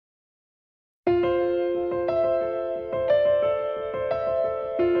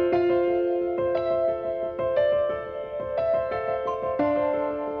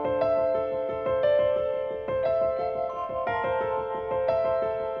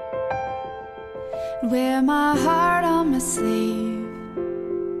Wear my heart on my sleeve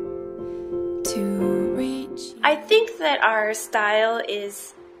to reach. I think that our style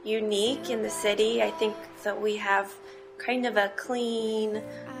is unique in the city. I think that we have kind of a clean,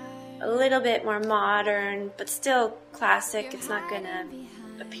 a little bit more modern, but still classic. It's not going to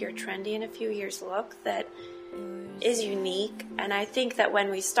appear trendy in a few years look that is unique. And I think that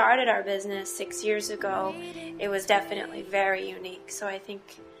when we started our business 6 years ago, it was definitely very unique. So I think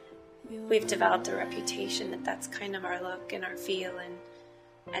we've developed a reputation that that's kind of our look and our feel,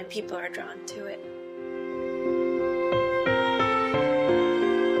 and people are drawn to it.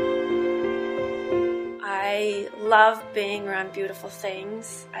 I love being around beautiful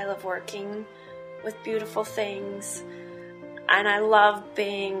things. I love working with beautiful things. And I love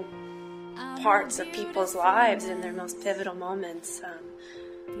being parts of people's lives in their most pivotal moments.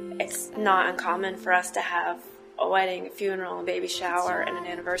 It's not uncommon for us to have a wedding, a funeral, a baby shower, and an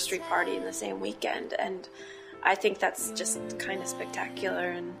anniversary party in the same weekend. And I think that's just kind of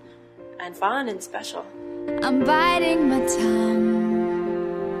spectacular and fun and special. I'm biting my tongue.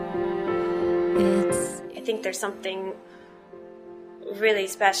 I think there's something really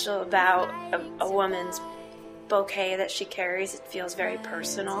special about a woman's bouquet that she carries. It feels very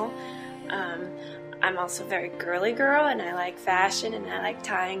personal. I'm also a very girly girl, and I like fashion, and I like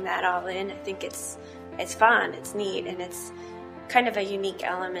tying that all in. I think it's fun, it's neat, and it's kind of a unique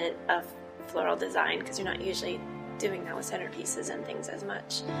element of floral design because you're not usually doing that with centerpieces and things as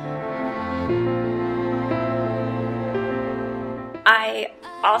much. I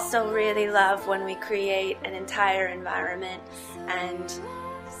also really love when we create an entire environment and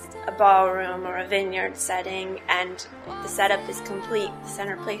a ballroom or a vineyard setting, and the setup is complete. The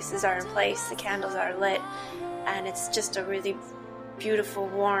center places are in place, the candles are lit, and it's just a really beautiful,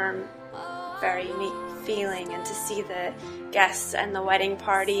 warm, very unique feeling. And to see the guests and the wedding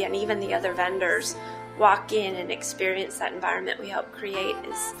party and even the other vendors walk in and experience that environment we help create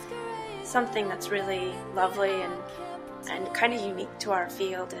is something that's really lovely and kind of unique to our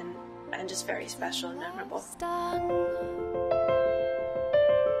field and just very special and memorable.